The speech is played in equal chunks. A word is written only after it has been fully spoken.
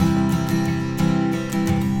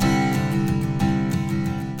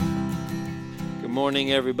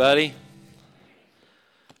morning, everybody.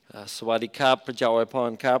 Sawadi Kap,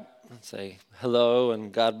 Pajawaipan Kap. Say hello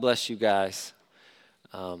and God bless you guys.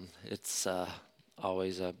 It's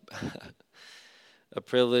always a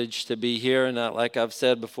privilege to be here. And like I've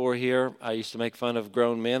said before here, I used to make fun of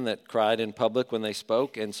grown men that cried in public when they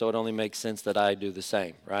spoke, and so it only makes sense that I do the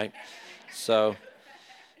same, right? So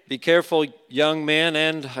be careful, young men,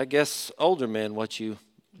 and I guess older men, what you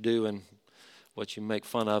do and what you make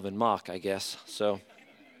fun of and mock, I guess. So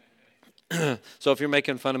if you're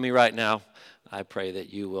making fun of me right now, I pray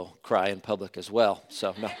that you will cry in public as well.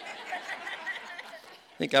 So, no. I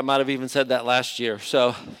think I might have even said that last year.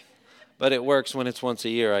 So, but it works when it's once a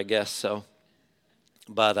year, I guess. So,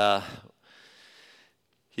 but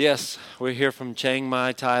yes, we're here from Chiang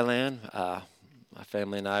Mai, Thailand. My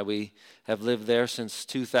family and I, we have lived there since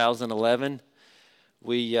 2011.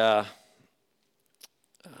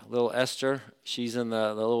 Little Esther, she's in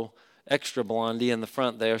the little extra blondie in the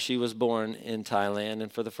front there. She was born in Thailand,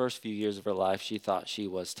 and for the first few years of her life, she thought she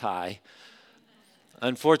was Thai.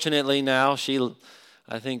 Unfortunately, now she,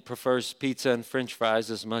 I think, prefers pizza and French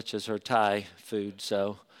fries as much as her Thai food.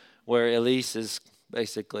 So, where Elise is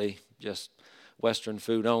basically just Western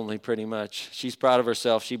food only, pretty much. She's proud of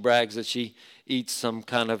herself. She brags that she eats some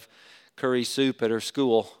kind of curry soup at her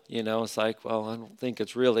school. You know, it's like, well, I don't think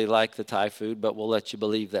it's really like the Thai food, but we'll let you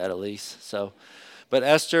believe that, Elise. So, but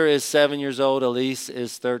Esther is 7 years old. Elise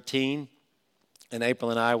is 13. And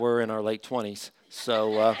April and I were in our late 20s.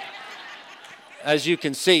 So, as you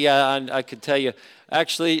can see, I could tell you,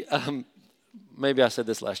 actually, maybe I said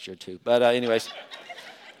this last year too. But anyways,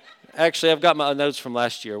 actually, I've got my notes from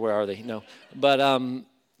last year. Where are they? No. But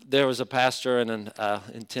there was a pastor in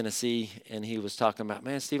Tennessee, and he was talking about,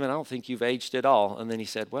 man, Stephen, I don't think you've aged at all. And then he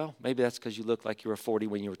said, well, maybe that's because you look like you were 40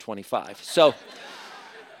 when you were 25. So,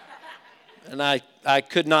 and I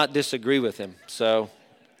could not disagree with him. So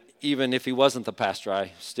even if he wasn't the pastor,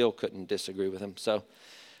 I still couldn't disagree with him. So,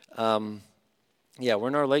 yeah, we're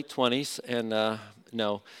in our late 20s. And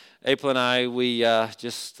no, April and I, we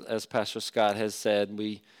just, as Pastor Scott has said,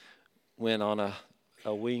 we went on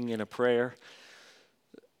a wing and a prayer.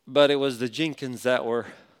 But it was the Jenkins that were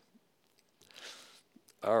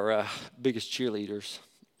our biggest cheerleaders.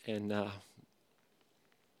 And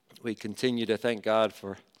we continue to thank God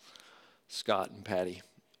for Scott and Patty.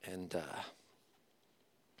 And,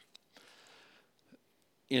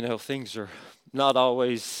 you know, things are not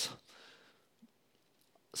always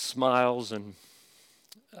smiles and,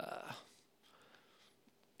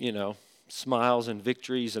 you know, smiles and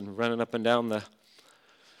victories and running up and down the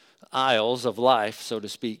aisles of life, so to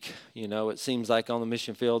speak. You know, it seems like on the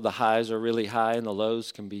mission field, the highs are really high and the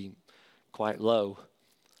lows can be quite low.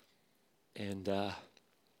 And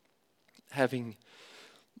having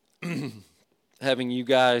you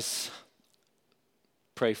guys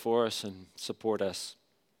pray for us and support us,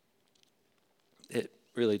 it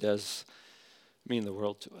really does mean the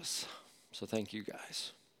world to us. So thank you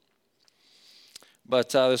guys.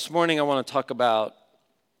 But this morning I want to talk about,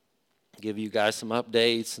 give you guys some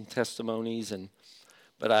updates and testimonies,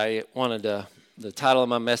 but I wanted to, the title of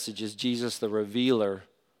my message is Jesus the Revealer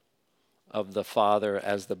of the Father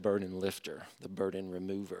as the burden lifter, the burden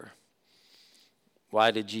remover.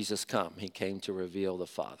 Why did Jesus come? He came to reveal the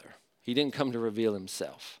Father. He didn't come to reveal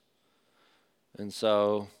himself. And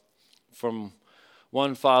so from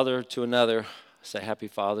one father to another, I say happy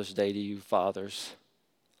Father's Day to you fathers.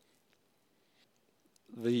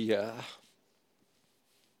 The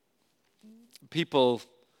people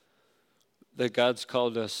that God's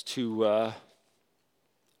called us to,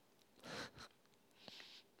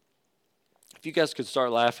 if you guys could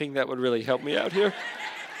start laughing, that would really help me out here.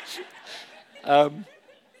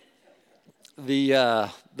 The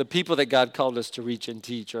people that God called us to reach and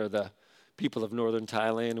teach are the people of northern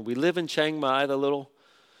Thailand. We live in Chiang Mai, the little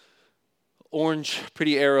orange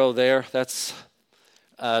pretty arrow there. That's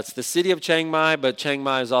it's the city of Chiang Mai, but Chiang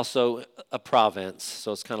Mai is also a province,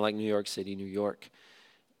 so it's kind of like New York City, New York.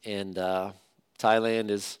 And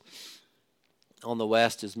Thailand is on the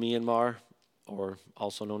west is Myanmar, or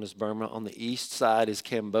also known as Burma. On the east side is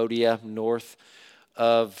Cambodia. North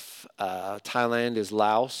of Thailand is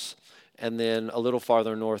Laos. And then a little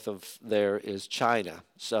farther north of there is China.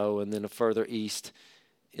 So, and then further east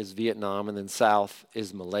is Vietnam, and then south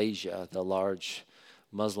is Malaysia, the large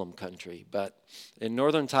Muslim country. But in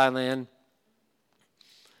northern Thailand,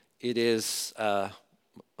 it is,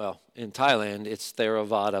 in Thailand, it's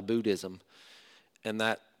Theravada Buddhism. And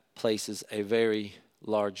that places a very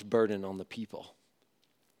large burden on the people.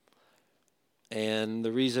 And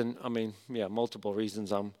the reason, multiple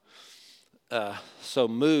reasons I'm so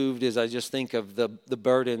moved is I just think of the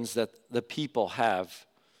burdens that the people have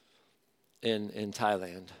in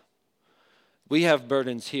Thailand. We have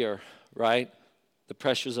burdens here, right? The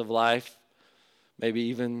pressures of life, maybe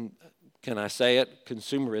even, can I say it,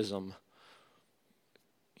 consumerism.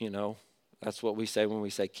 You know, that's what we say when we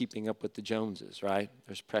say keeping up with the Joneses, right?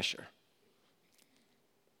 There's pressure.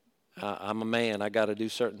 I'm a man. I got to do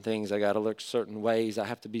certain things. I got to look certain ways. I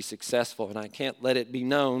have to be successful, and I can't let it be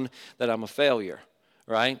known that I'm a failure,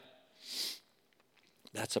 right?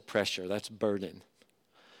 That's a pressure. That's burden.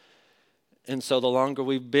 And so the longer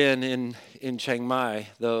we've been in Chiang Mai,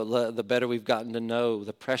 the better we've gotten to know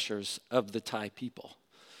the pressures of the Thai people,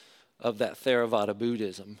 of that Theravada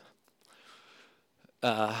Buddhism.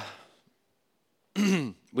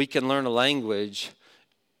 We can learn a language.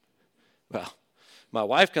 Well, my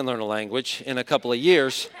wife can learn a language in a couple of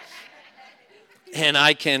years, and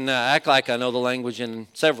I can act like I know the language in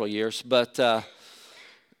several years, but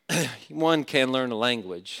one can learn a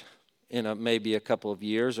language in maybe a couple of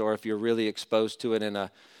years, or if you're really exposed to it in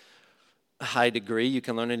a high degree, you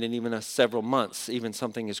can learn it in even several months, even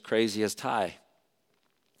something as crazy as Thai.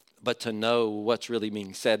 But to know what's really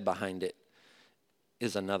being said behind it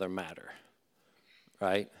is another matter,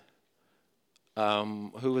 right?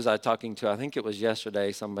 Who was I talking to? I think it was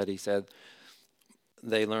yesterday. Somebody said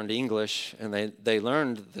they learned English, and they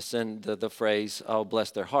learned the phrase, "Oh,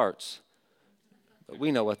 bless their hearts." But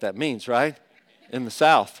we know what that means, right? In the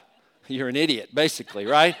South. You're an idiot, basically,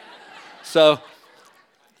 right? So,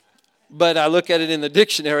 but I look at it in the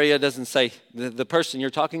dictionary, it doesn't say the person you're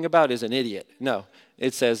talking about is an idiot. No,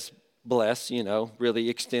 it says bless, really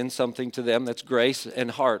extend something to them that's grace, and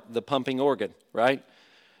heart, the pumping organ, right?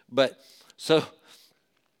 But so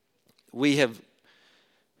we have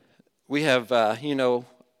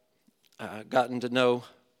gotten to know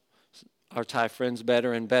our Thai friends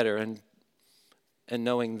better and better, and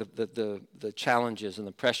knowing the challenges and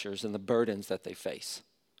the pressures and the burdens that they face.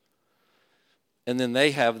 And then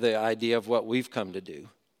they have the idea of what we've come to do.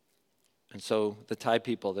 And so the Thai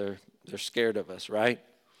people, they're scared of us, right?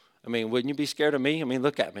 I mean, wouldn't you be scared of me? I mean,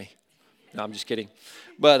 look at me. No, I'm just kidding.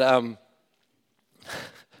 But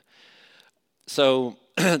so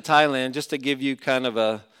Thailand, just to give you kind of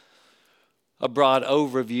a broad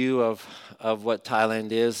overview of what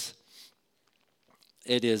Thailand is,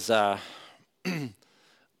 it is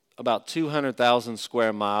about 200,000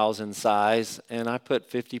 square miles in size, and I put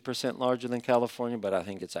 50% larger than California, but I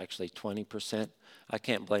think it's actually 20%. I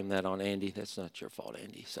can't blame that on Andy. That's not your fault,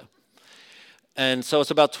 Andy. And so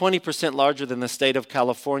it's about 20% larger than the state of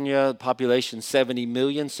California. Population 70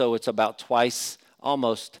 million, so it's about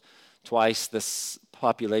almost twice the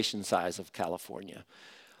population size of California.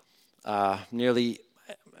 Basically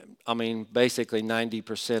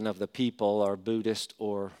 90% of the people are Buddhist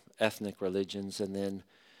or ethnic religions, and then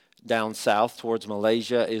down south towards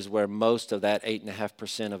Malaysia is where most of that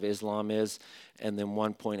 8.5% of Islam is, and then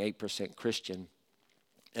 1.8% Christian.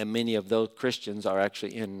 And many of those Christians are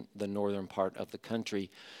actually in the northern part of the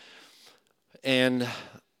country. And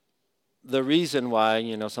the reason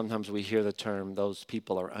why, sometimes we hear the term, those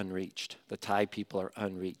people are unreached. The Thai people are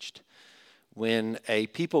unreached. When a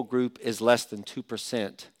people group is less than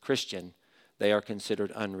 2% Christian, they are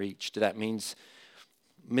considered unreached. That means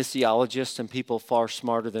missiologists and people far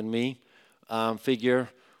smarter than me figure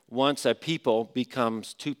once a people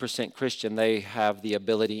becomes 2% Christian, they have the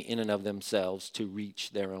ability in and of themselves to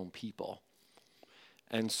reach their own people.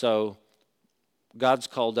 And so God's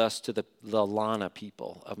called us to the Lana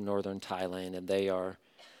people of northern Thailand, and they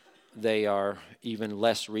are even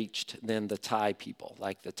less reached than the Thai people,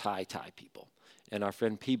 like the Thai people. And our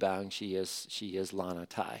friend Pibang, she is Lana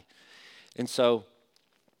Thai. And so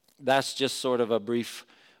that's just sort of a brief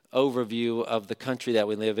overview of the country that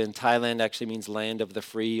we live in. Thailand actually means land of the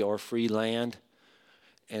free or free land.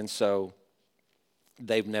 And so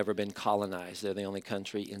they've never been colonized. They're the only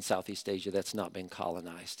country in Southeast Asia that's not been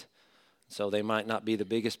colonized. So they might not be the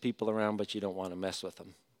biggest people around, but you don't want to mess with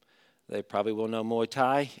them. They probably will know Muay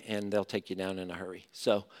Thai, and they'll take you down in a hurry.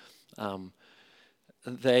 So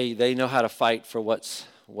they know how to fight for what's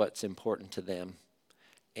important to them.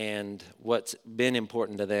 And what's been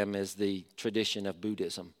important to them is the tradition of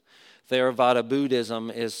Buddhism. Theravada Buddhism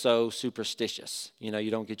is so superstitious. You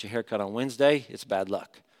don't get your hair cut on Wednesday, it's bad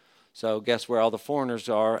luck. So guess where all the foreigners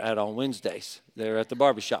are at on Wednesdays? They're at the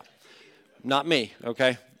barbershop. Not me,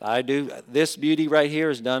 okay? I do. This beauty right here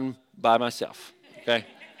is done by myself, okay?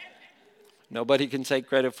 Nobody can take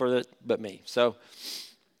credit for it but me. So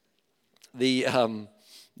the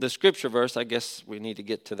scripture verse, I guess we need to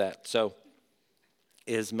get to that. So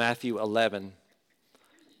is Matthew 11,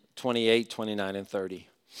 28, 29, and 30.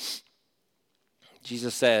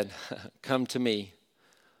 Jesus said, "Come to me,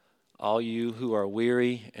 all you who are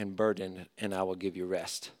weary and burdened, and I will give you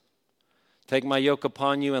rest. Take my yoke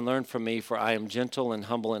upon you and learn from me, for I am gentle and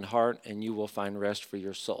humble in heart, and you will find rest for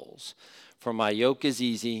your souls. For my yoke is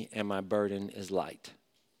easy and my burden is light."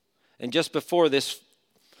 And just before this,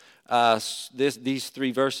 these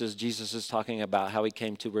three verses, Jesus is talking about how he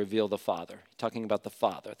came to reveal the Father. Talking about the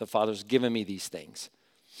Father. The Father's given me these things.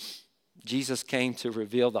 Jesus came to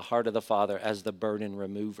reveal the heart of the Father as the burden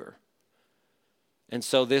remover. And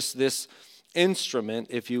so this instrument,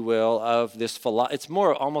 if you will, of this, it's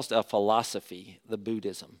more almost a philosophy, the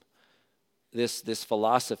Buddhism. This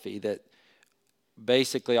philosophy that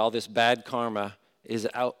basically all this bad karma is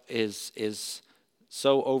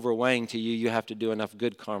so overweighing to you, you have to do enough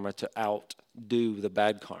good karma to outdo the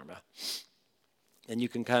bad karma. And you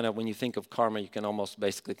can kind of, when you think of karma, you can almost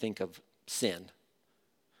basically think of sin,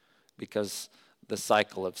 because the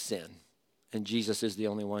cycle of sin. And Jesus is the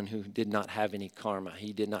only one who did not have any karma.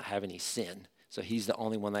 He did not have any sin. So he's the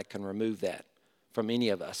only one that can remove that from any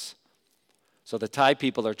of us. So the Thai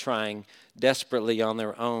people are trying desperately on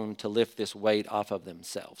their own to lift this weight off of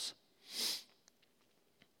themselves.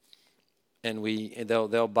 And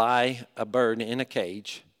they'll buy a bird in a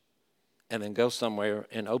cage and then go somewhere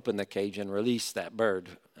and open the cage and release that bird.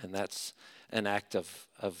 And that's an act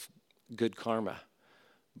of good karma.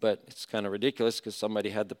 But it's kind of ridiculous because somebody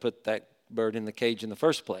had to put that bird in the cage in the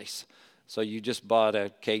first place. So you just bought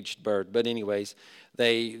a caged bird. But anyways,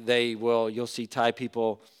 you'll see Thai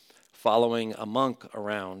people following a monk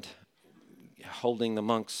around, holding the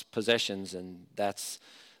monk's possessions, and that's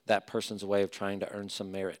that person's way of trying to earn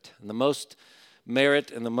some merit. And the most merit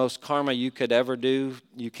and the most karma you could ever do,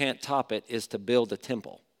 you can't top it, is to build a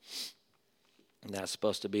temple. And that's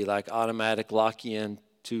supposed to be like automatic lock you in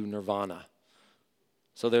to nirvana.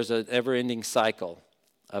 So there's an ever-ending cycle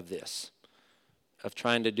of this, of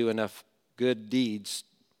trying to do enough good deeds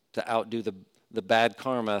to outdo the bad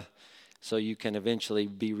karma, so you can eventually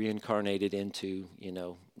be reincarnated into,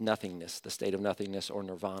 nothingness, the state of nothingness or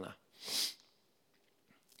nirvana.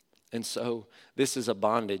 And so this is a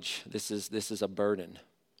bondage. This is a burden.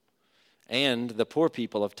 And the poor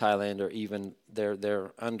people of Thailand are even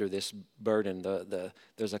they're under this burden.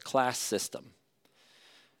 There's a class system.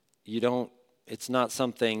 It's not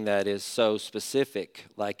something that is so specific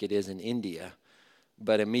like it is in India,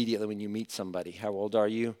 but immediately when you meet somebody, how old are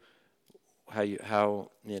you? How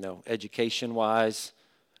education wise,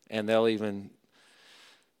 and they'll even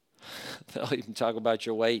talk about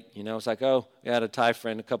your weight. It's like, oh, we had a Thai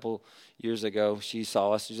friend a couple years ago. She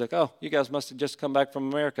saw us. She's like, oh, you guys must have just come back from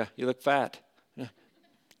America. You look fat. Yeah.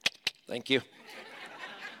 Thank you.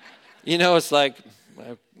 It's like,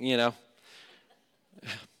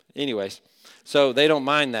 anyways. So they don't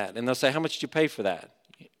mind that. And they'll say, how much did you pay for that?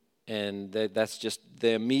 And that's just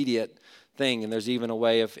the immediate thing. And there's even a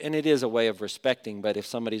way of, and it is a way of respecting, but if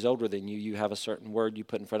somebody's older than you, you have a certain word you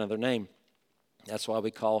put in front of their name. That's why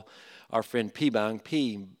we call our friend P Bang.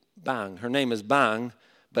 Her name is Bang,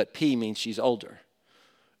 but P means she's older.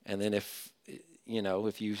 And then if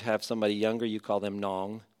you have somebody younger, you call them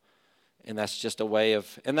Nong. And that's just a way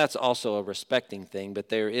of, and that's also a respecting thing, but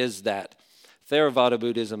there is that. Theravada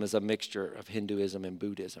Buddhism is a mixture of Hinduism and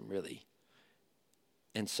Buddhism, really.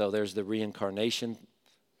 And so there's the reincarnation,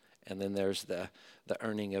 and then there's the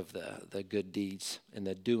earning of the good deeds and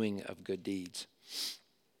the doing of good deeds.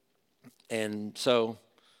 And so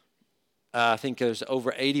I think there's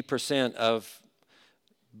over 80% of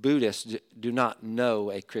Buddhists do not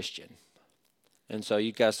know a Christian. And so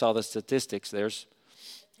you guys saw the statistics. There's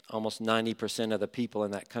almost 90% of the people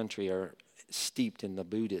in that country are steeped in the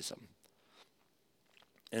Buddhism.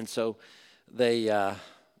 And so they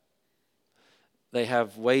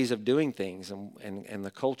have ways of doing things and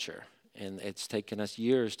the culture. And it's taken us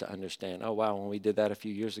years to understand, oh, wow, when we did that a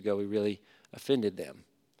few years ago, we really offended them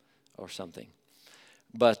or something.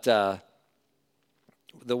 But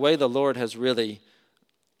the way the Lord has really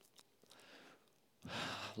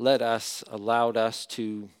allowed us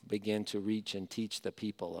to begin to reach and teach the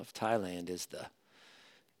people of Thailand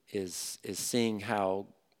is seeing how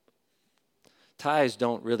Thais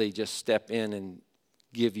don't really just step in and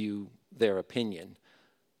give you their opinion.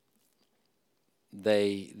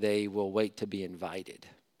 They will wait to be invited.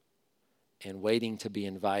 And waiting to be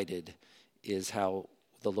invited is how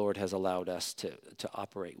the Lord has allowed us to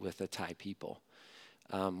operate with the Thai people.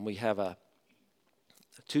 We have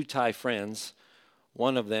two Thai friends.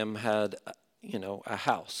 One of them had, a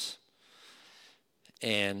house.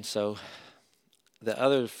 And so the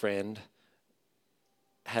other friend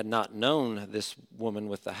had not known this woman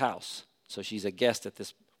with the house. So she's a guest at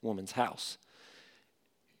this woman's house.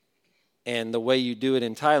 And the way you do it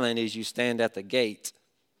in Thailand is you stand at the gate.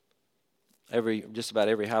 Just about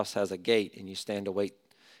every house has a gate, and you stand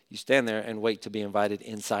there and wait to be invited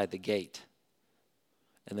inside the gate.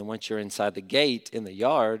 And then once you're inside the gate in the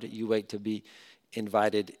yard, you wait to be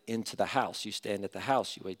invited into the house. You stand at the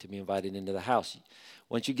house. You wait to be invited into the house.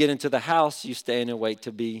 Once you get into the house, you stand and wait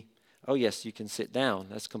to be, oh, yes, you can sit down.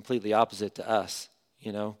 That's completely opposite to us,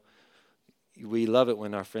 you know. We love it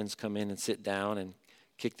when our friends come in and sit down and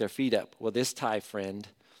kick their feet up. Well, this Thai friend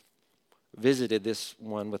visited this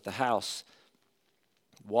one with the house,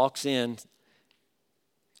 walks into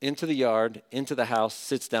the yard, into the house,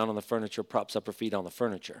 sits down on the furniture, props up her feet on the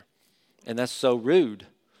furniture. And that's so rude.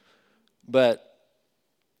 But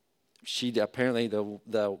she apparently,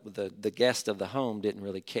 the guest of the home didn't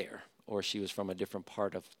really care, or she was from a different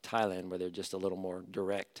part of Thailand where they're just a little more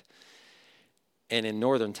direct. And in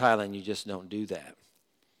northern Thailand, you just don't do that.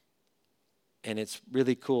 And it's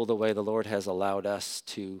really cool the way the Lord has allowed us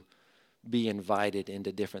to be invited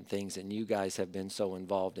into different things, and you guys have been so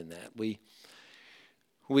involved in that. We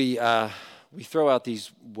throw out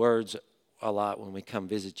these words a lot when we come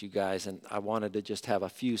visit you guys, and I wanted to just have a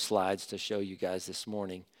few slides to show you guys this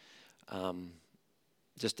morning,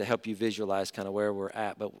 just to help you visualize kind of where we're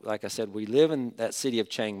at. But like I said, we live in that city of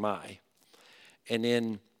Chiang Mai, and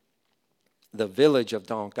in the village of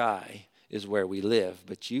Dong Khai is where we live.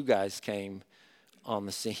 But you guys came on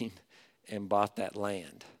the scene and bought that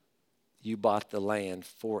land. You bought the land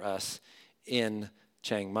for us in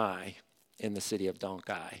Chiang Mai, in the city of Dong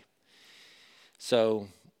Khai. So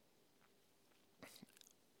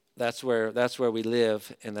that's where we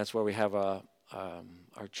live, and that's where we have our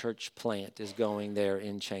church plant is going there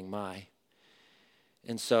in Chiang Mai.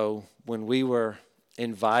 And so when we were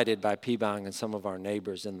invited by Pibang and some of our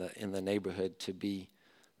neighbors in the neighborhood to be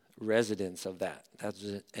residents of that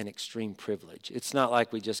was an extreme privilege. It's not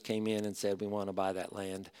like we just came in and said we want to buy that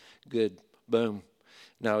land. Good, boom.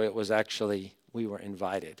 No, it was actually we were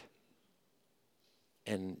invited.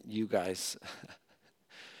 And you guys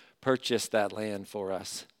purchased that land for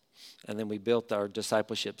us. And then we built our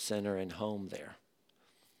discipleship center and home there.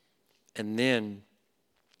 And then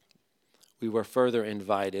we were further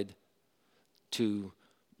invited to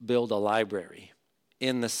build a library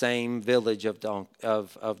in the same village of Dong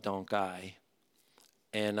Khai.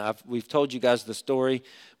 And we've told you guys the story,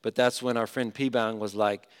 but that's when our friend Pibang was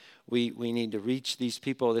like, we need to reach these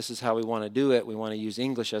people. This is how we want to do it. We want to use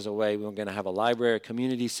English as a way. We're going to have a library, a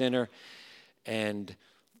community center, and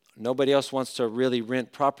nobody else wants to really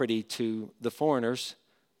rent property to the foreigners.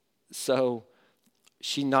 So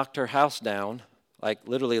she knocked her house down,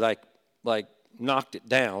 literally knocked it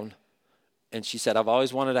down. And she said, I've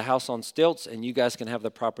always wanted a house on stilts, and you guys can have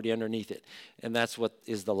the property underneath it. And that's what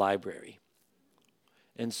is the library.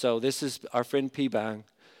 And so this is our friend Pibang.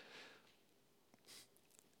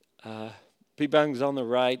 Pibang's on the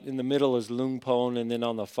right. In the middle is Lungpon, and then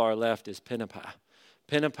on the far left is Pinapai.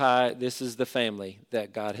 Pinapai, this is the family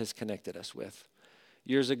that God has connected us with.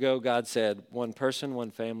 Years ago, God said, one person,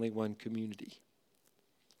 one family, one community.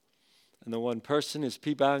 And the one person is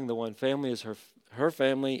Pibang, the one family is her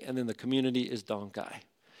family, and then the community is Dong Khai.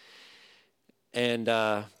 And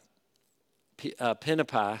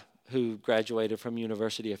Pinapai, who graduated from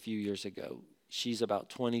university a few years ago, she's about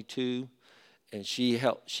 22, and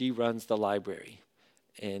she runs the library.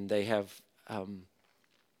 And they have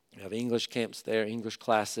English camps there, English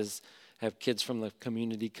classes, have kids from the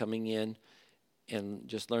community coming in and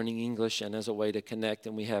just learning English and as a way to connect.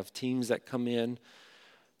 And we have teams that come in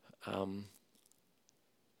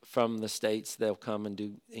from the States. They'll come and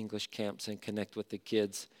do English camps and connect with the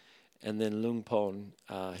kids. And then Lungpon,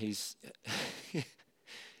 he's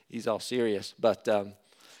he's all serious. But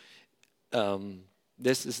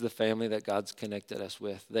this is the family that God's connected us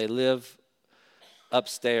with. They live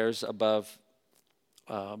upstairs above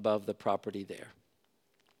the property there.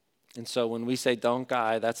 And so when we say Dong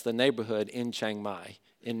Khai, that's the neighborhood in Chiang Mai,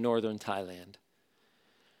 in northern Thailand.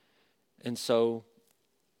 And so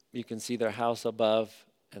you can see their house above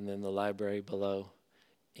and then the library below.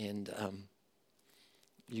 And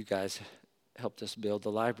you guys helped us build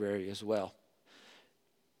the library as well.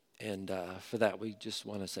 And for that, we just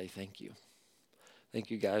want to say thank you. Thank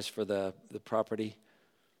you guys for the property.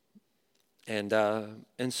 And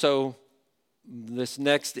so this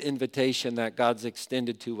next invitation that God's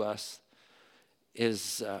extended to us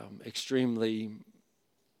is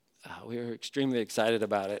we're extremely excited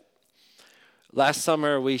about it. Last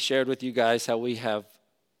summer, we shared with you guys how we've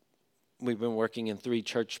been working in 3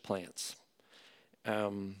 church plants.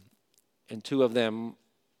 And 2 of them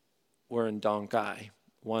were in Dong Khai.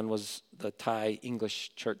 One was the Thai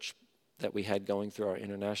English church that we had going through our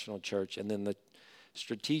international church, and then the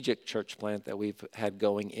strategic church plant that we've had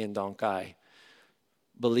going in Dong Khai,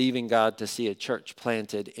 believing God to see a church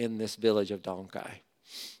planted in this village of Dong Khai.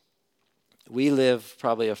 We live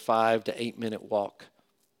probably a 5 to 8 minute walk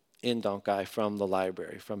in Dong Khai from the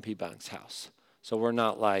library, from P. Bang's house. So we're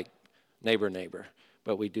not like neighbor,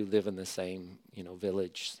 but we do live in the same,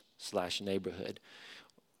 village/neighborhood.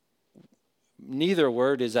 Neither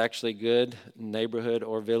word is actually good, neighborhood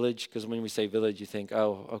or village, because when we say village, you think,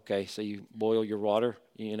 oh, okay, so you boil your water,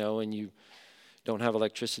 and you don't have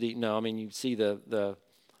electricity. No, I mean, you see the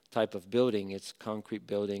type of building. It's concrete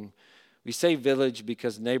building. We say village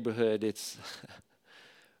because neighborhood, it's,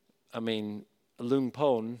 Lung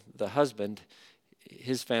Pon, the husband,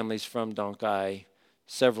 his family's from Dong Khai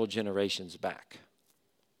several generations back.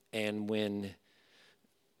 And when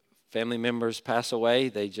family members pass away,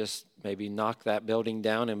 they just maybe knock that building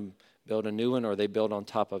down and build a new one, or they build on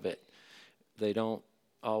top of it. They don't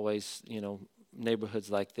always, neighborhoods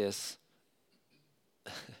like this,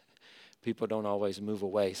 people don't always move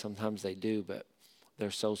away. Sometimes they do, but they're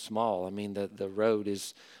so small. I mean, the road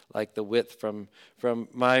is like the width from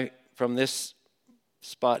this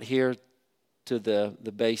spot here to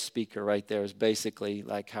the bass speaker right there is basically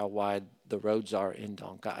like how wide the roads are in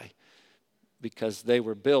Dong Khai, because they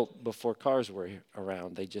were built before cars were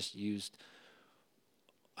around. They just used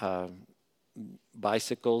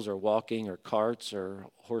bicycles or walking or carts or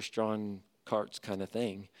horse-drawn carts kind of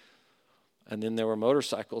thing. And then there were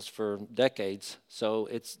motorcycles for decades. So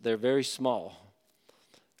they're very small.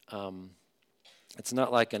 It's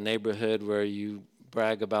not like a neighborhood where you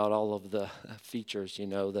brag about all of the features,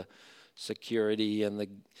 the security and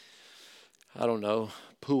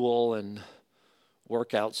pool and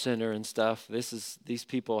workout center and stuff. These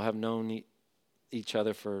people have known each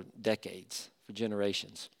other for decades, for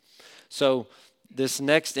generations. So this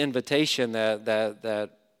next invitation that the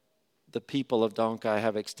people of Dong Khai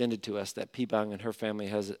have extended to us, that P. Bang and her family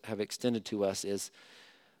have extended to us, is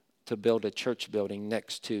to build a church building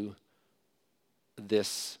next to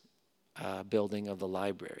this building of the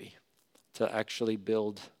library, to actually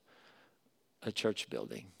build a church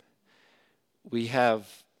building. We have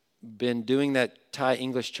been doing that Thai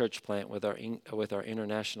English church plant with our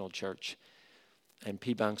international church, and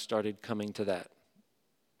P. Bang started coming to that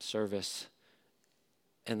service,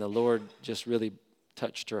 and the Lord just really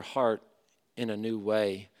touched her heart in a new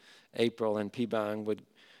way. April and P. Bang would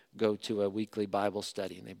go to a weekly Bible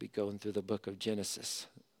study, and they'd be going through the book of Genesis.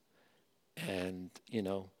 And,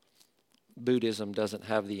 Buddhism doesn't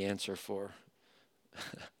have the answer for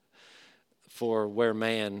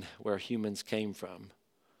where humans came from.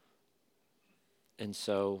 And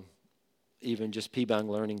so even just P. Bang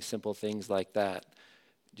learning simple things like that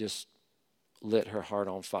just lit her heart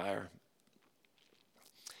on fire.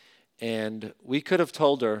 And we could have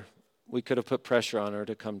told her, we could have put pressure on her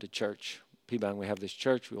to come to church. P. Bang, we have this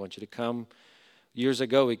church, we want you to come. Years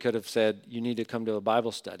ago, we could have said, you need to come to a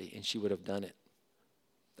Bible study, and she would have done it.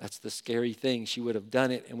 That's the scary thing. She would have done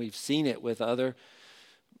it, and we've seen it with other,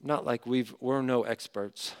 not like we're no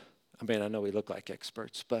experts. I know we look like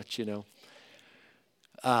experts, but,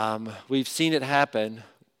 we've seen it happen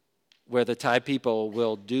where the Thai people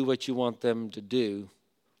will do what you want them to do,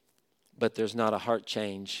 but there's not a heart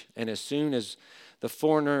change. And as soon as the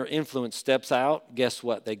foreigner influence steps out, guess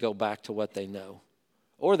what? They go back to what they know.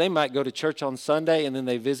 Or they might go to church on Sunday and then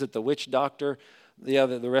they visit the witch doctor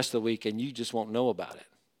the rest of the week, and you just won't know about it.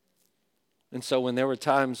 And so when there were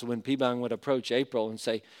times when P. Bang would approach April and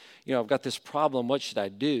say, I've got this problem, what should I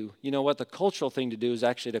do? You know what? The cultural thing to do is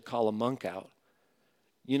actually to call a monk out.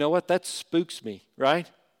 You know what? That spooks me, right?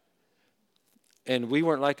 And we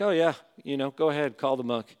weren't like, oh yeah, go ahead, call the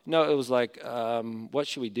monk. No, it was like, what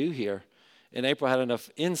should we do here? And April had enough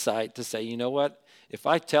insight to say, you know what? If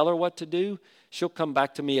I tell her what to do, she'll come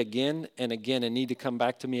back to me again and again and need to come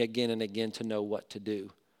back to me again and again to know what to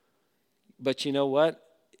do. But you know what?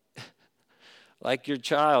 Like your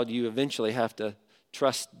child, you eventually have to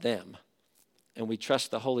trust them. And we trust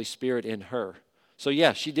the Holy Spirit in her. So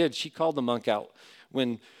yeah, she did. She called the monk out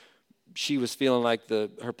when she was feeling like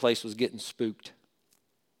her place was getting spooked.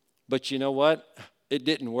 But you know what? It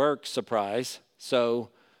didn't work, surprise. So,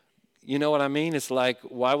 you know what I mean? It's like,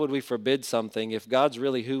 why would we forbid something? If God's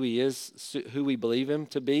really who he is, who we believe him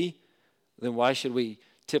to be, then why should we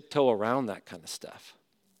tiptoe around that kind of stuff?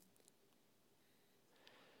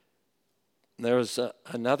 There was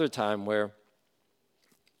another time where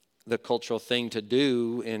the cultural thing to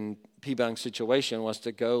do in P. Bang's situation was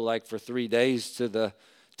to go like for 3 days to the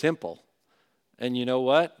temple. And you know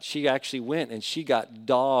what? She actually went and she got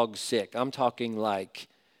dog sick. I'm talking like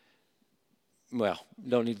well,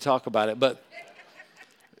 don't need to talk about it, but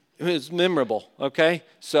it's memorable, okay?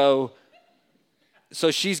 So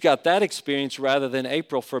she's got that experience rather than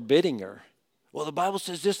April forbidding her. Well, the Bible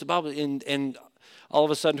says this, the Bible, and all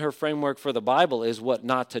of a sudden her framework for the Bible is what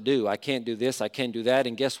not to do. I can't do this, I can't do that,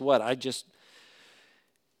 and guess what?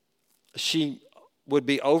 She would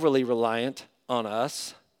be overly reliant on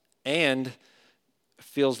us and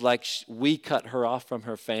feels like we cut her off from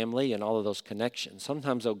her family and all of those connections.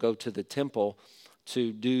 Sometimes they'll go to the temple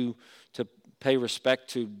to pay respect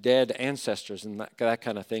to dead ancestors and that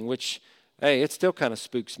kind of thing, which, hey, it still kind of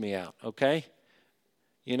spooks me out, okay?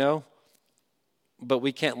 You know? But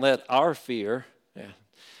we can't let our fear,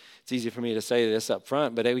 it's easy for me to say this up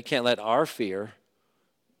front, but we can't let our fear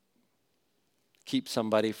keep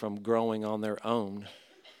somebody from growing on their own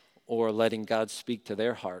or letting God speak to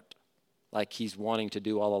their heart like he's wanting to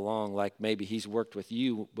do all along, like maybe he's worked with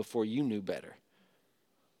you before you knew better.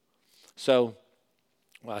 So,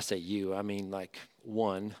 well, I say you, I mean like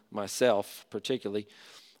myself particularly.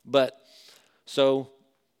 But so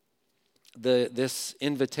this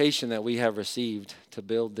invitation that we have received to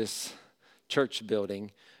build this church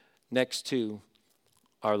building next to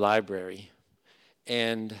our library,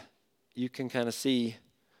 and you can kind of see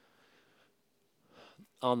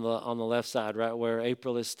on the left side, right where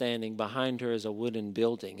April is standing, behind her is a wooden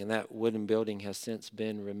building, and that wooden building has since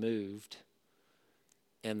been removed,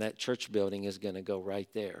 and that church building is going to go right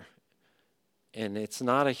there. And it's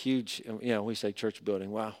not a huge, we say church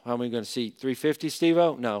building. Wow, how many going to seat? 350,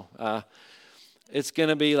 Steve-O? No. It's going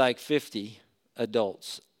to be like 50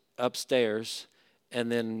 adults upstairs,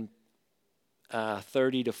 and then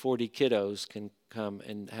 30 to 40 kiddos can come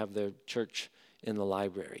and have their church in the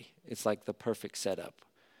library. It's like the perfect setup.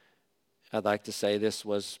 I'd like to say this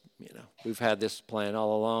was, we've had this plan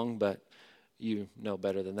all along, but you know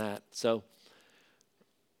better than that. So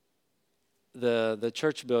the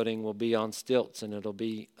church building will be on stilts, and it'll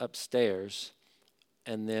be upstairs.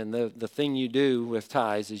 And then the thing you do with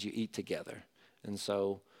ties is you eat together. And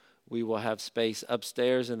so we will have space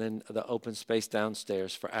upstairs, and then the open space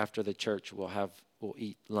downstairs for after the church we'll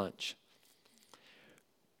eat lunch.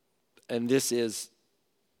 And this is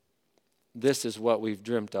what we've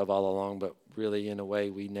dreamt of all along, but really in a way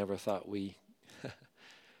we never thought we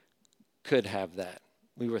could have that.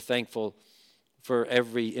 We were thankful for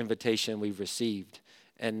every invitation we've received,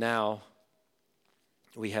 and now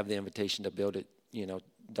we have the invitation to build it,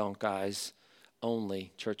 Donkey's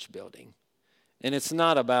only church building. And it's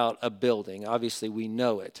not about a building. Obviously, we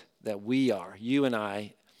know it, that we are, you and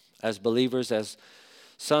I, as believers, as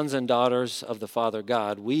sons and daughters of the Father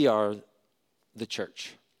God, we are the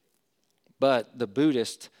church. But the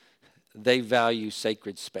Buddhists, they value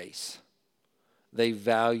sacred space. They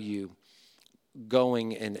value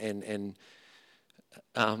going and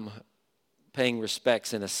paying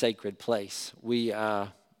respects in a sacred place. We,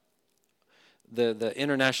 the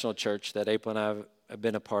international church that April and I have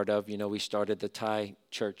been a part of, we started the Thai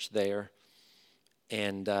church there.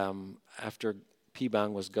 And after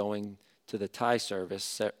Pibang was going to the Thai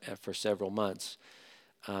service for several months,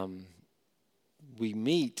 we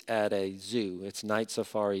meet at a zoo. It's Night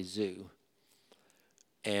Safari Zoo.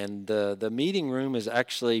 And the meeting room is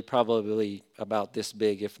actually probably about this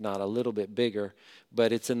big, if not a little bit bigger,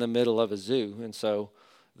 but it's in the middle of a zoo. And so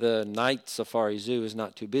the Night Safari Zoo is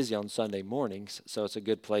not too busy on Sunday mornings, so it's a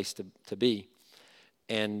good place to be.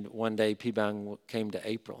 And one day Pibang came to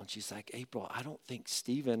April, and she's like, April, I don't think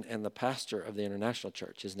Stephen and the pastor of the International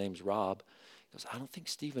Church, his name's Rob, he goes, I don't think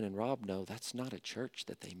Stephen and Rob know that's not a church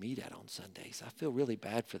that they meet at on Sundays. I feel really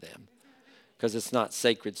bad for them because it's not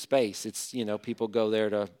sacred space. It's, people go there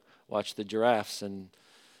to watch the giraffes and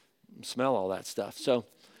smell all that stuff. So,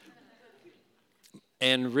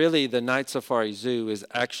 and really the Night Safari Zoo is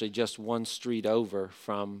actually just one street over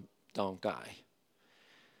from Dong Gai.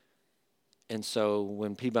 And so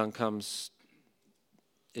when Pibang comes,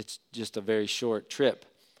 it's just a very short trip.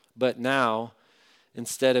 But now,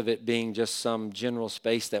 instead of it being just some general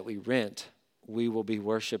space that we rent, we will be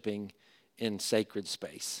worshiping in sacred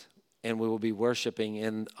space. And we will be worshiping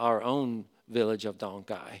in our own village of Dong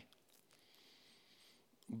Gai.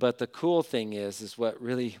 But the cool thing is what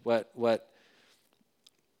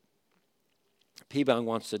Pibang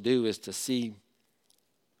wants to do is to see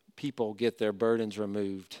people get their burdens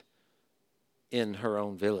removed in her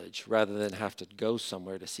own village rather than have to go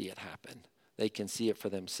somewhere to see it happen. They can see it for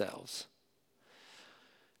themselves.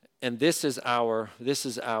 And this is our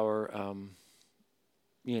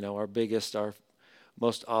our biggest, our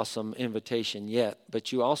most awesome invitation yet.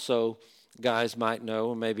 But you also, guys, might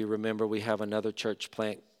know, maybe remember, we have another church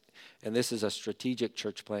plant, and this is a strategic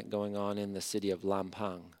church plant going on in the city of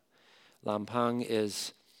Lampang. Lampang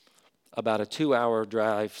is about a 2-hour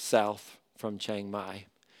drive south from Chiang Mai.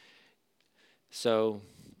 So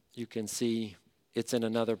you can see it's in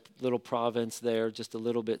another little province there, just a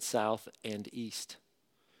little bit south and east.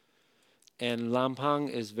 And Lampang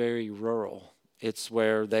is very rural. It's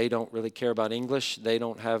where they don't really care about English. They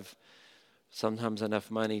don't have sometimes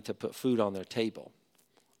enough money to put food on their table.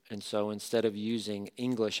 And so instead of using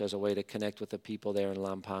English as a way to connect with the people there in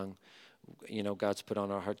Lampang, God's put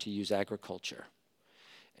on our heart to use agriculture.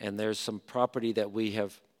 And there's some property that we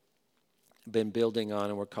have been building on,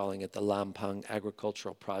 and we're calling it the Lampang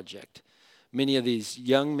Agricultural Project. Many of these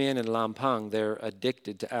young men in Lampang, they're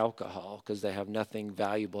addicted to alcohol because they have nothing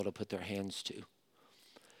valuable to put their hands to.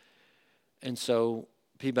 And so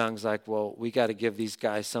Pibang's like, well, we got to give these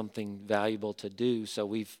guys something valuable to do. So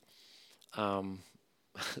we've,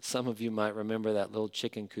 some of you might remember that little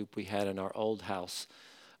chicken coop we had in our old house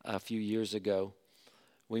a few years ago.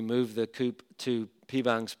 We moved the coop to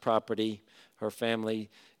Pibang's property, her family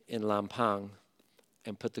in Lampang,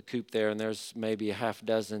 and put the coop there. And there's maybe a half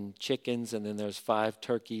dozen chickens, and then there's 5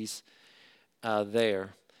 turkeys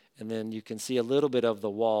there. And then you can see a little bit of the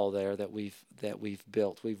wall there that we've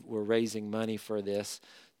built. We're raising money for this.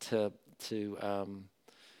 That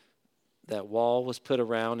wall was put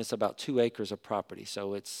around. It's about 2 acres of property,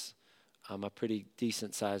 so it's a pretty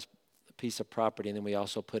decent sized piece of property. And then we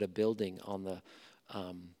also put a building on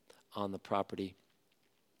the property.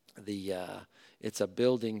 It's a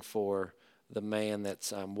building for the man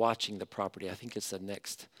that's watching the property. I think it's the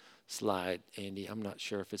next slide, Andy. I'm not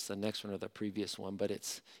sure if it's the next one or the previous one, but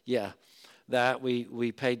that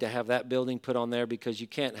we paid to have that building put on there because you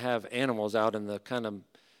can't have animals out in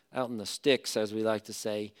the sticks, as we like to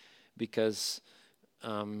say, because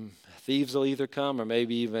thieves will either come, or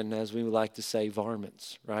maybe even, as we like to say,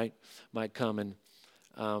 varmints, right, might come and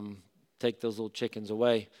take those little chickens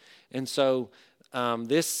away. And so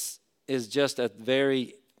this is just at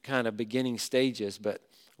very kind of beginning stages, but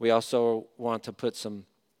we also want to put some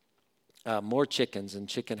more chickens and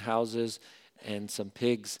chicken houses and some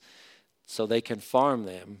pigs so they can farm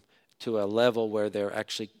them to a level where they're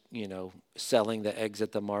actually, selling the eggs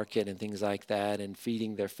at the market and things like that, and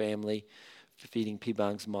feeding their family, feeding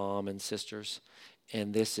Pibang's mom and sisters.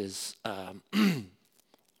 And this is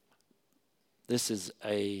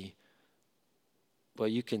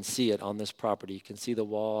you can see it on this property. You can see the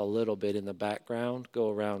wall a little bit in the background. Go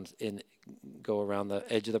around the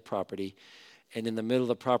edge of the property, and in the middle of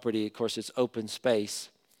the property, of course, it's open space.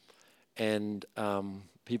 And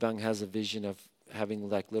Pibang has a vision of having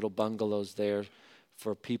like little bungalows there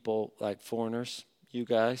for people like foreigners, you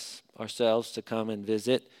guys, ourselves, to come and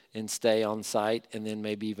visit and stay on site, and then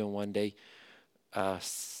maybe even one day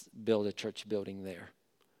build a church building there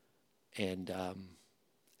and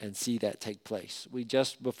see that take place. We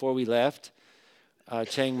just, before we left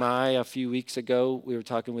Chiang Mai a few weeks ago, we were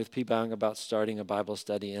talking with Pibang about starting a Bible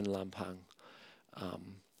study in Lampang.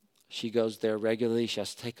 She goes there regularly. She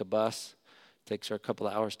has to take a bus. It takes her a couple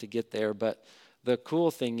of hours to get there. But the cool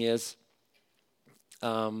thing is,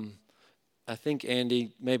 I think,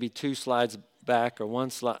 Andy, maybe 2 slides back or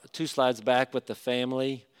 2 slides back with the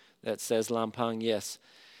family that says Lampang, yes.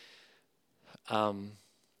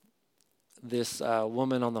 This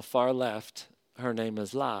woman on the far left, her name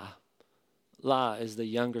is La. La is the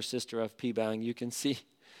younger sister of Pibang. You can see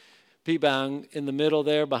Pibang in the middle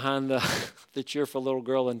there behind the cheerful little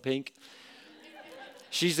girl in pink.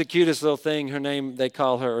 She's the cutest little thing. Her name, they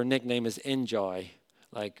call her nickname is Enjoy,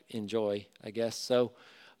 like enjoy, I guess. So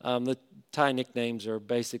the Thai nicknames are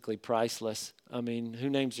basically priceless. I mean, who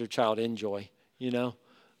names their child Enjoy,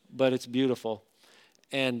 But it's beautiful.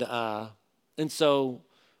 And so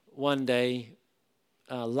one day,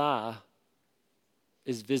 La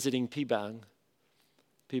is visiting Pibang.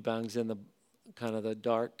 Pibang's in the kind of the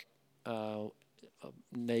dark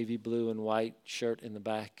navy blue and white shirt in the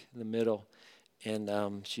back, in the middle.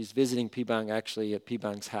 And she's visiting Pibang actually at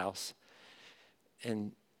Pibang's house.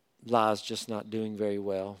 And La's just not doing very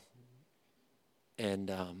well.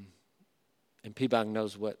 And Pibang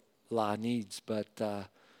knows what La needs, but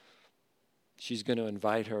she's going to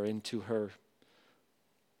invite her into her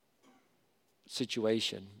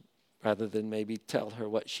situation rather than maybe tell her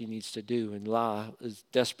what she needs to do. And La is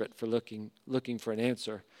desperate for looking for an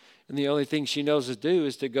answer. And the only thing she knows to do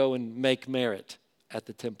is to go and make merit at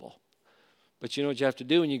the temple. But you know what you have to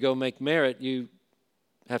do when you go make merit? You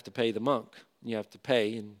have to pay the monk. You have to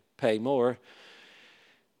pay and pay more.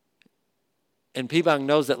 And Pibang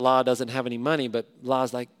knows that La doesn't have any money, but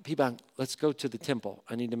La's like, Pibang, let's go to the temple.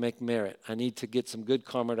 I need to make merit. I need to get some good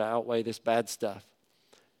karma to outweigh this bad stuff.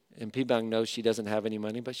 And Pibang knows she doesn't have any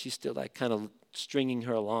money, but she's still like kind of stringing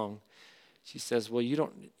her along. She says, well,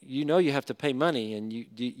 you have to pay money, and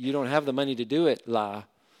you don't have the money to do it, La.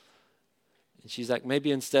 And she's like,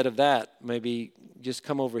 maybe instead of that, maybe just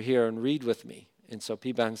come over here and read with me. And so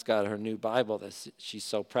Pibang's got her new Bible that she's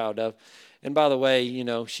so proud of. And by the way,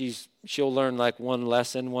 she'll learn like one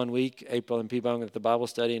lesson one week, April and Pibang at the Bible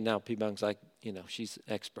study, and now Pibang's like, she's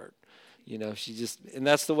expert. And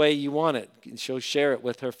that's the way you want it. She'll share it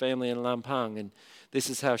with her family in Lampang, and this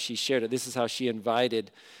is how she shared it. This is how she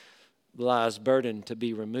invited La's burden to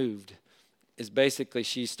be removed, is basically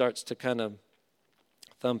she starts to kind of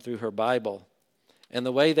thumb through her Bible. And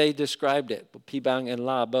the way they described it, Pibang and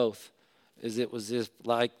La both, is it was just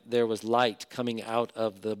like there was light coming out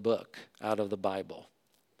of the book, out of the Bible.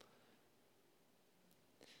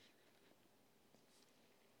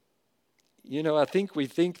 I think we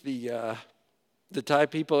think the Thai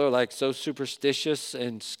people are like so superstitious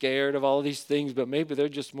and scared of all these things, but maybe they're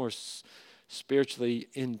just more spiritually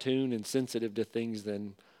in tune and sensitive to things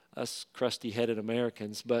than us crusty-headed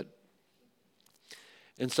Americans.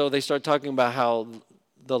 And so they start talking about how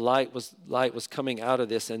the light was coming out of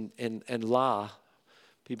this, and La,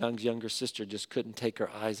 Pibang's younger sister, just couldn't take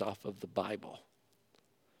her eyes off of the Bible.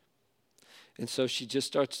 And so she just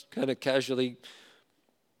starts kind of casually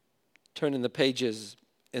turning the pages,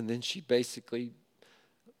 and then she basically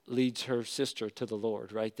leads her sister to the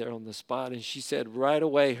Lord right there on the spot. And she said right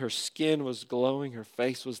away her skin was glowing, her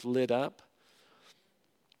face was lit up.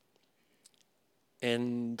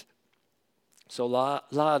 And so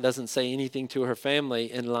La doesn't say anything to her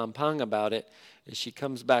family in Lampang about it. And she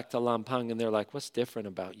comes back to Lampang, and they're like, what's different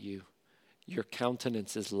about you? Your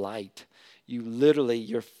countenance is light. You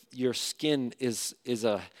literally, your skin is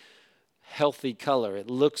a healthy color. It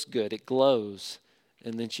looks good. It glows.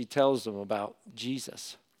 And then she tells them about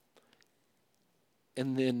Jesus.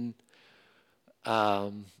 And then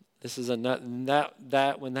this is when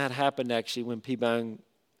that happened, actually, when Pibang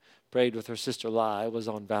prayed with her sister La, it was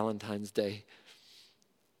on Valentine's Day.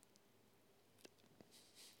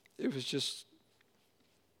 It was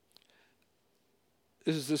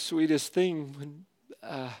the sweetest thing when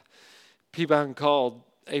Pibang called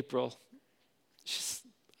April.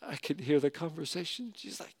 I could hear the conversation.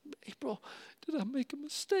 She's like, April, did I make a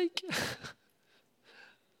mistake?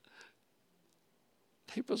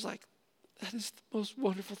 April's like, that is the most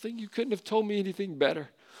wonderful thing. You couldn't have told me anything better.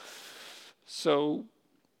 So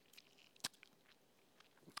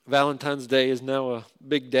Valentine's Day is now a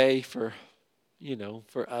big day for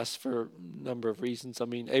us for a number of reasons. I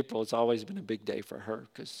mean, April has always been a big day for her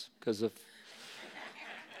because of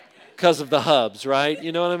the hubs, right?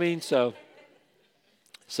 You know what I mean? So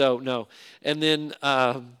no. And then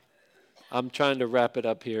I'm trying to wrap it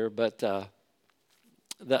up here, but the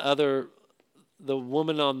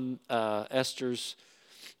woman on Esther's,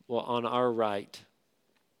 on our right,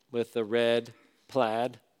 with the red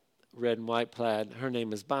and white plaid, her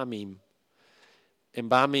name is Bamim. And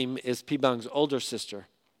Bamim is Pibang's older sister.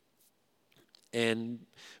 And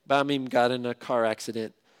Bamim got in a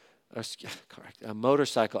a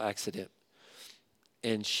motorcycle accident.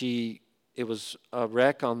 And it was a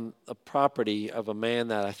wreck on a property of a man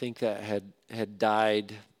that I think that had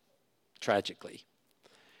died tragically.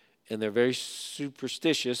 And they're very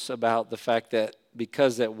superstitious about the fact that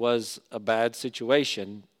because that was a bad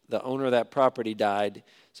situation, the owner of that property died,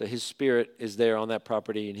 so his spirit is there on that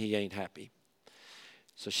property and he ain't happy.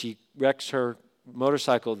 So she wrecks her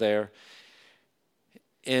motorcycle there.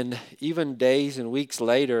 And even days and weeks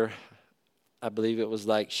later, I believe it was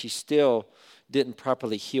like she still didn't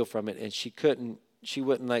properly heal from it, and she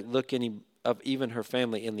wouldn't like look any of even her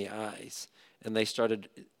family in the eyes. And they started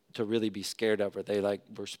to really be scared of her. They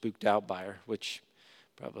were spooked out by her, which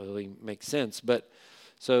probably makes sense. But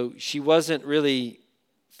so she wasn't really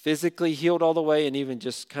physically healed all the way, and even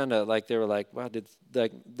just kind of like they were like, wow,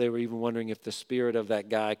 they were even wondering if the spirit of that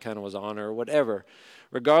guy kind of was on her or whatever.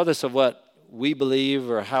 Regardless of what we believe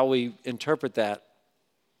or how we interpret that,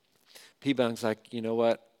 Pibang's like, you know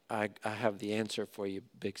what? I have the answer for you,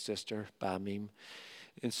 big sister, Bamim.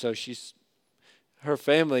 And so her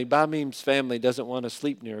family, Bamim's family, doesn't want to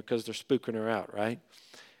sleep near her because they're spooking her out, right?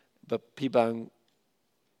 But Pibang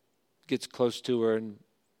gets close to her and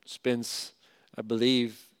spends, I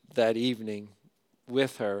believe, that evening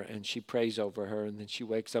with her, and she prays over her, and then she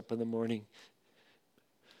wakes up in the morning.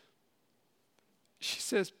 She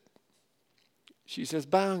says,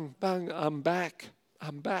 Bang, I'm back.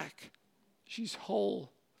 She's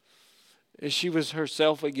whole. And she was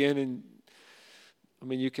herself again, and I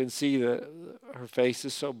mean, you can see that her face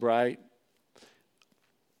is so bright.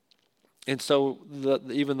 And so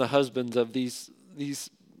even the husbands of these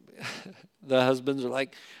the husbands are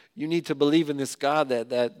like, You need to believe in this God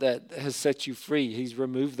that has set you free. He's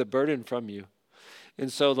removed the burden from you.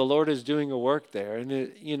 And so the Lord is doing a work there. And,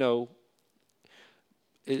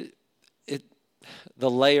 the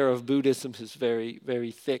layer of Buddhism is very,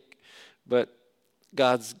 very thick. But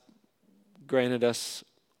God's granted us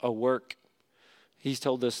a work. He's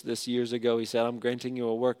told us this years ago. He said, I'm granting you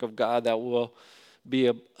a work of God that will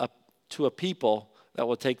be to a people that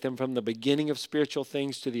will take them from the beginning of spiritual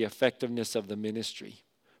things to the effectiveness of the ministry.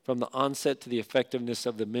 From the onset to the effectiveness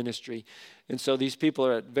of the ministry. And so these people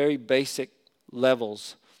are at very basic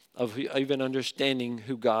levels of even understanding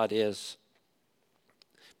who God is.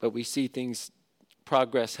 But we see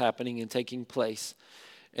progress happening and taking place.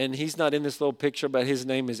 And he's not in this little picture, but his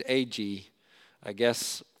name is AG. I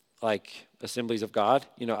guess like Assemblies of God.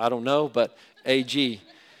 I don't know, but AG.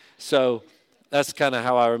 So that's kind of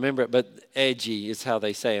how I remember it. But AG is how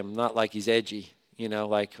they say him, not like he's edgy.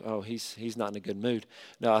 Like, oh, he's not in a good mood.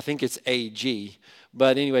 No, I think it's AG.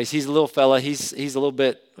 But anyways, he's a little fella. He's a little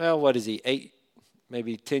bit, well, what is he, 8,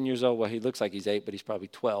 maybe 10 years old? Well, he looks like he's 8, but he's probably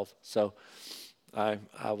 12. So I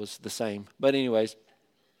was the same. But anyways,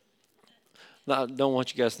 I don't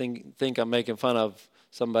want you guys think I'm making fun of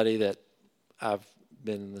somebody that I've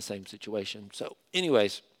been in the same situation. So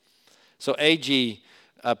anyways, so AG,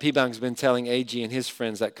 P-Bang's been telling AG and his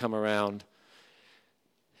friends that come around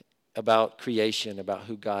about creation, about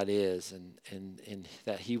who God is, and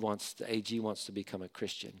that AG wants to become a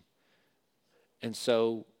Christian. And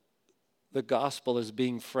so the gospel is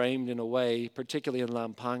being framed in a way, particularly in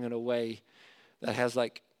Lampang, in a way that has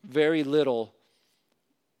like very little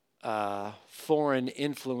foreign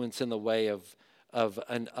influence in the way of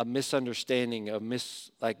a misunderstanding,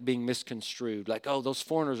 like being misconstrued. Like, oh, those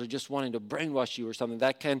foreigners are just wanting to brainwash you or something.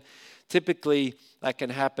 That can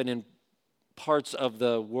happen in parts of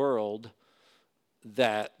the world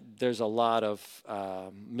that there's a lot of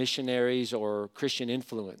missionaries or Christian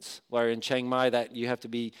influence. Where in Chiang Mai that you have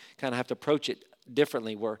to approach it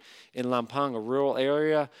differently. Where in Lampang, a rural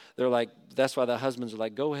area, they're like, that's why the husbands are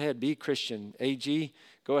like, go ahead, be Christian. AG,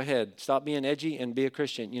 go ahead, stop being edgy and be a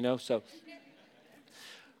Christian. So.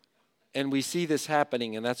 And we see this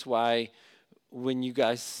happening, and that's why when you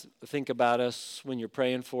guys think about us, when you're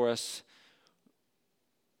praying for us,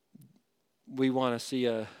 we want to see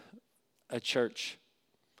a church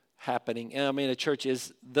happening. And I mean, the church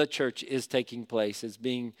is taking place. It's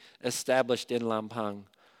being established in Lampang.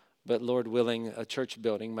 But Lord willing, a church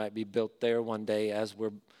building might be built there one day, as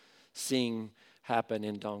we're seeing happen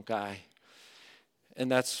in Dong Khai.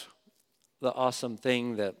 And that's the awesome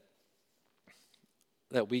thing that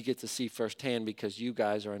we get to see firsthand, because you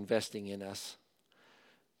guys are investing in us.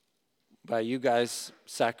 By you guys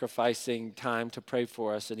sacrificing time to pray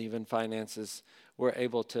for us and even finances, we're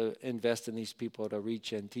able to invest in these people to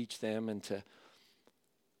reach and teach them and to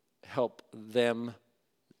help them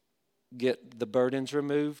get the burdens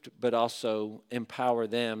removed, but also empower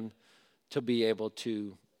them to be able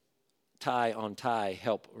to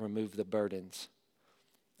help remove the burdens.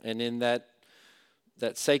 And in that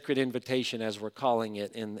sacred invitation, as we're calling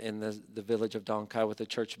it, in the village of Dong Khai with the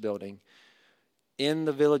church building, in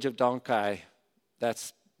the village of Dong Khai,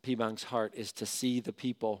 that's P-Bang's heart, is to see the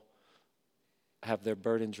people have their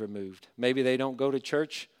burdens removed. Maybe they don't go to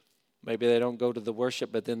church, maybe they don't go to the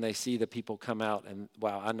worship, but then they see the people come out and,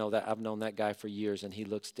 wow, I know that, I've known that guy for years and he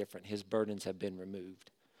looks different. His burdens have been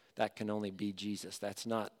removed. That can only be Jesus. That's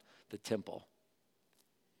not the temple.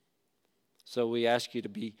 So we ask you to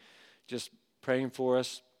be just praying for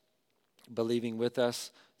us, believing with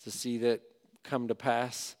us to see that come to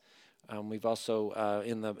pass. We've also,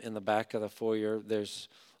 in the back of the foyer, there's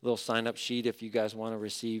a little sign-up sheet if you guys want to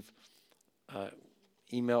receive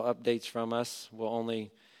email updates from us. We'll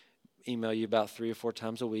only email you about 3 or 4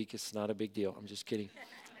 times a week. It's not a big deal. I'm just kidding.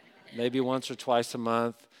 Maybe once or twice a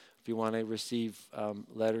month if you want to receive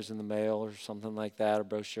letters in the mail or something like that, or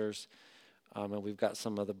brochures. And we've got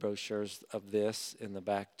some of the brochures of this in the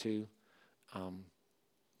back too.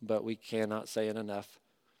 But we cannot say it enough.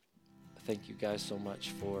 Thank you guys so much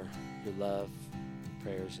for your love,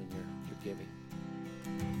 prayers, and your giving.